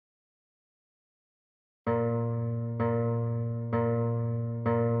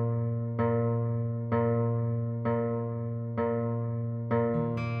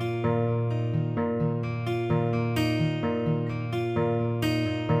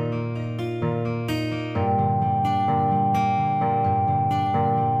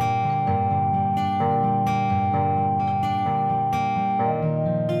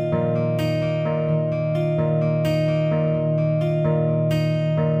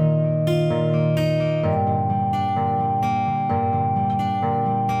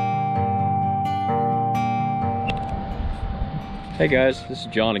Hey guys, this is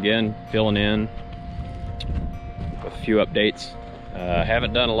John again, filling in with a few updates.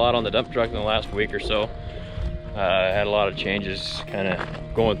 Haven't done a lot on the dump truck in the last week or so. Had a lot of changes kind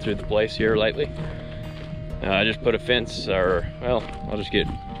of going through the place here lately. I just put a fence, or well, I'll just get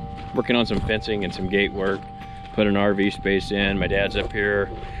working on some fencing and some gate work. Put an RV space in. My dad's up here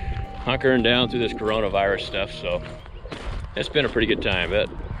hunkering down through this coronavirus stuff, so it's been a pretty good time. But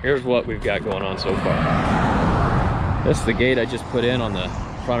here's what we've got going on so far. This is the gate I just put in on the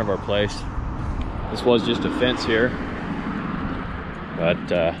front of our place. This was just a fence here, but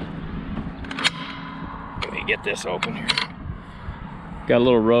let me get this open here. Got a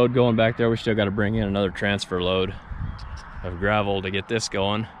little road going back there. We still got to bring in another transfer load of gravel to get this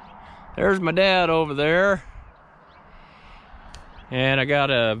going. There's my dad over there. And I got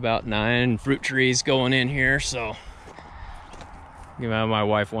about 9 fruit trees going in here, so you know, my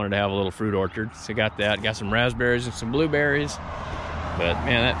wife wanted to have a little fruit orchard, so got that. Got some raspberries and some blueberries. But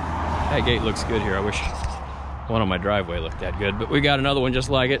man, that gate looks good here. I wish one on my driveway looked that good, but we got another one just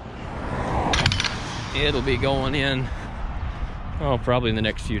like it. It'll be going in, oh, probably in the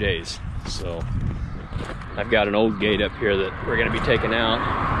next few days. So I've got an old gate up here that we're gonna be taking out.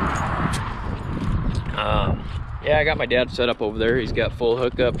 Yeah, I got my dad set up over there. He's got full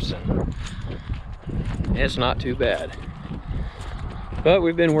hookups and it's not too bad. But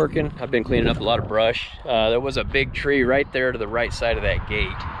we've been working. I've been cleaning up a lot of brush. There was a big tree right there to the right side of that gate.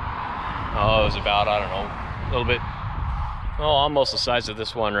 Oh, it was about, I don't know, a little bit, oh, almost the size of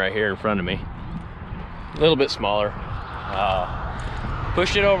this one right here in front of me. A little bit smaller.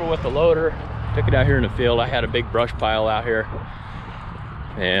 Pushed it over with the loader, took it out here in the field. I had a big brush pile out here.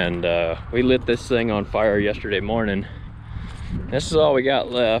 And we lit this thing on fire yesterday morning. This is all we got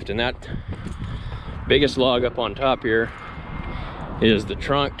left, and that biggest log up on top here is the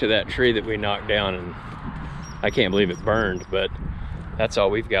trunk to that tree that we knocked down, and I can't believe it burned, but that's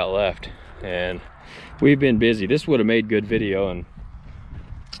all we've got left. And we've been busy. This would have made good video, and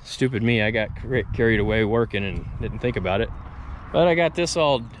stupid me, I got carried away working and didn't think about it. But I got this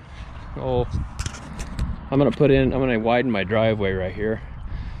all, oh, I'm gonna widen my driveway right here.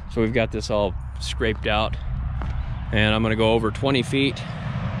 So we've got this all scraped out, and I'm gonna go over 20 feet,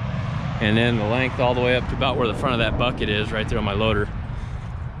 and then the length all the way up to about where the front of that bucket is, right there on my loader.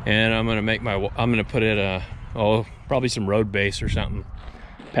 And I'm gonna put it probably some road base or something,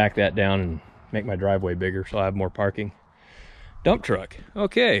 pack that down and make my driveway bigger so I have more parking. Dump truck.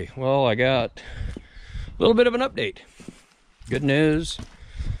 Okay, well, I got a little bit of an update. Good news.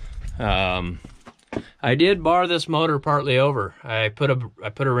 I did bar this motor partly over. I put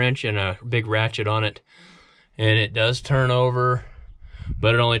a wrench and a big ratchet on it, and it does turn over,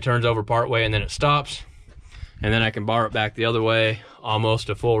 but it only turns over part way and then it stops. And then I can bar it back the other way, almost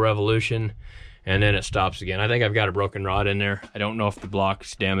a full revolution, and then it stops again. I think I've got a broken rod in there. I don't know if the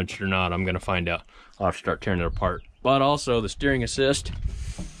block's damaged or not. I'm gonna find out. I'll have to start tearing it apart. But also the steering assist,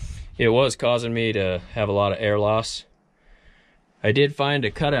 it was causing me to have a lot of air loss. I did find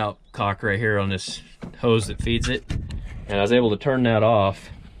a cutout cock right here on this hose that feeds it, and I was able to turn that off,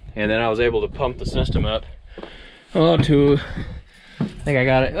 and then I was able to pump the system up to, I think I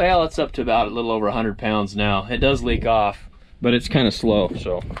got it, well, it's up to about a little over 100 pounds now. It does leak off, but it's kind of slow,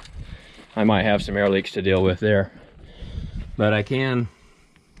 so I might have some air leaks to deal with there. But I can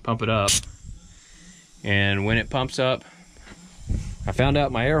pump it up, and when it pumps up, I found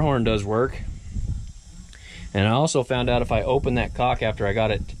out my air horn does work. And I also found out if I open that cock after I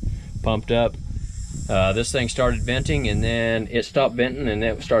got it pumped up, this thing started venting, and then it stopped venting and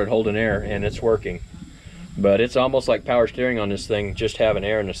it started holding air, and it's working. But it's almost like power steering on this thing, just having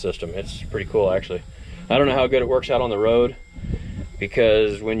air in the system. It's pretty cool, actually. I don't know how good it works out on the road,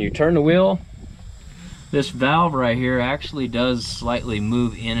 because when you turn the wheel, this valve right here actually does slightly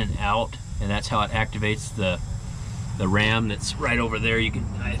move in and out, and that's how it activates the ram that's right over there.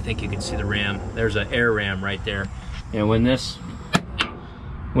 I think you can see the ram. There's an air ram right there. And when this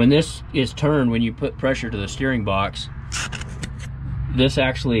is turned, when you put pressure to the steering box, this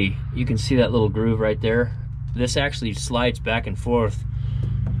actually, you can see that little groove right there. This actually slides back and forth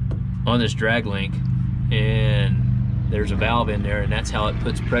on this drag link, and there's a valve in there, and that's how it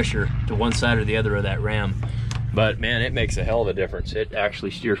puts pressure to one side or the other of that ram. But man, it makes a hell of a difference. It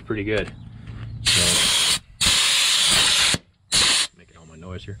actually steers pretty good. So,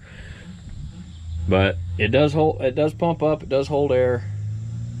 noise here, but it does pump up, it does hold air,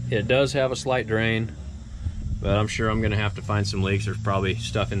 it does have a slight drain, but I'm sure I'm gonna have to find some leaks. There's probably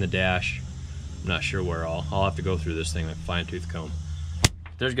stuff in the dash. I'm not sure where. I'll have to go through this thing like a fine-tooth comb.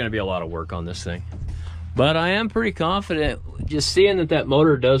 There's gonna be a lot of work on this thing, but I am pretty confident. Just seeing that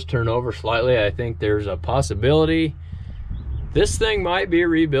motor does turn over slightly, I think there's a possibility This thing might be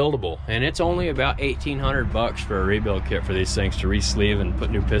rebuildable, and it's only about 1,800 bucks for a rebuild kit for these things, to re-sleeve and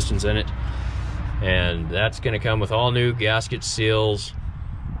put new pistons in it. And that's going to come with all new gasket seals,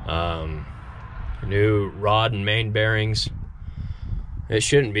 new rod and main bearings. It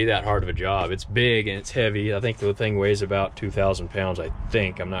shouldn't be that hard of a job. It's big and it's heavy. I think the thing weighs about 2,000 pounds, I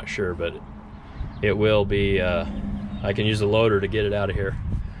think. I'm not sure, but it will be, I can use the loader to get it out of here.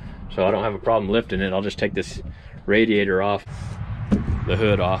 So I don't have a problem lifting it. I'll just take this radiator off, the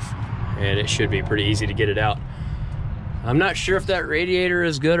hood off, and it should be pretty easy to get it out. I'm not sure if that radiator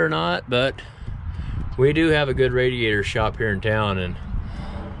is good or not, but we do have a good radiator shop here in town, and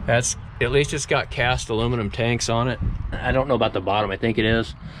that's, at least it's got cast aluminum tanks on it. I don't know about the bottom, I think it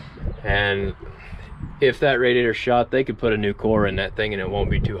is. And if that radiator's shot, they could put a new core in that thing and it won't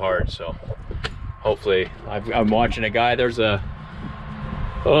be too hard. So hopefully, I'm watching a guy, there's a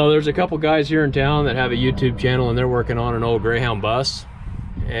couple guys here in town that have a YouTube channel, and they're working on an old Greyhound bus.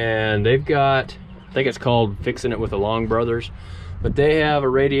 And they've got, I think it's called Fixing It with the Long Brothers, but they have a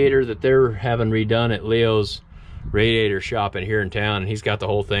radiator that they're having redone at Leo's radiator shop in here in town, and he's got the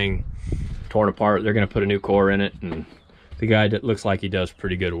whole thing torn apart. They're going to put a new core in it, and the guy that looks like he does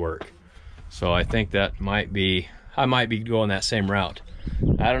pretty good work. So I think that might be, I might be going that same route.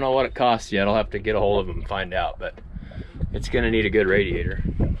 I don't know what it costs yet. I'll have to get a hold of him and find out, but it's going to need a good radiator.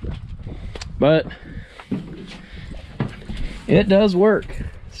 But it does work.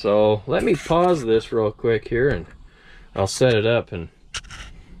 So let me pause this real quick here, and I'll set it up, and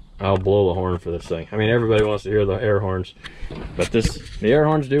I'll blow the horn for this thing. I mean, everybody wants to hear the air horns, but the air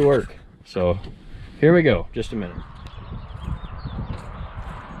horns do work. So here we go, just a minute.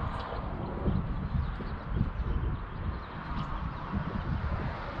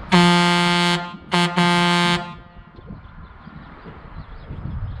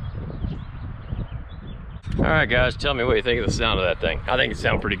 All right, guys, tell me what you think of the sound of that thing. I think it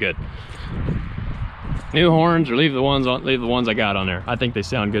sounds pretty good. New horns, or leave the ones I got on there. I think they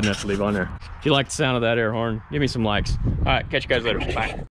sound good enough to leave on there. If you like the sound of that air horn, give me some likes. All right, catch you guys later. Bye.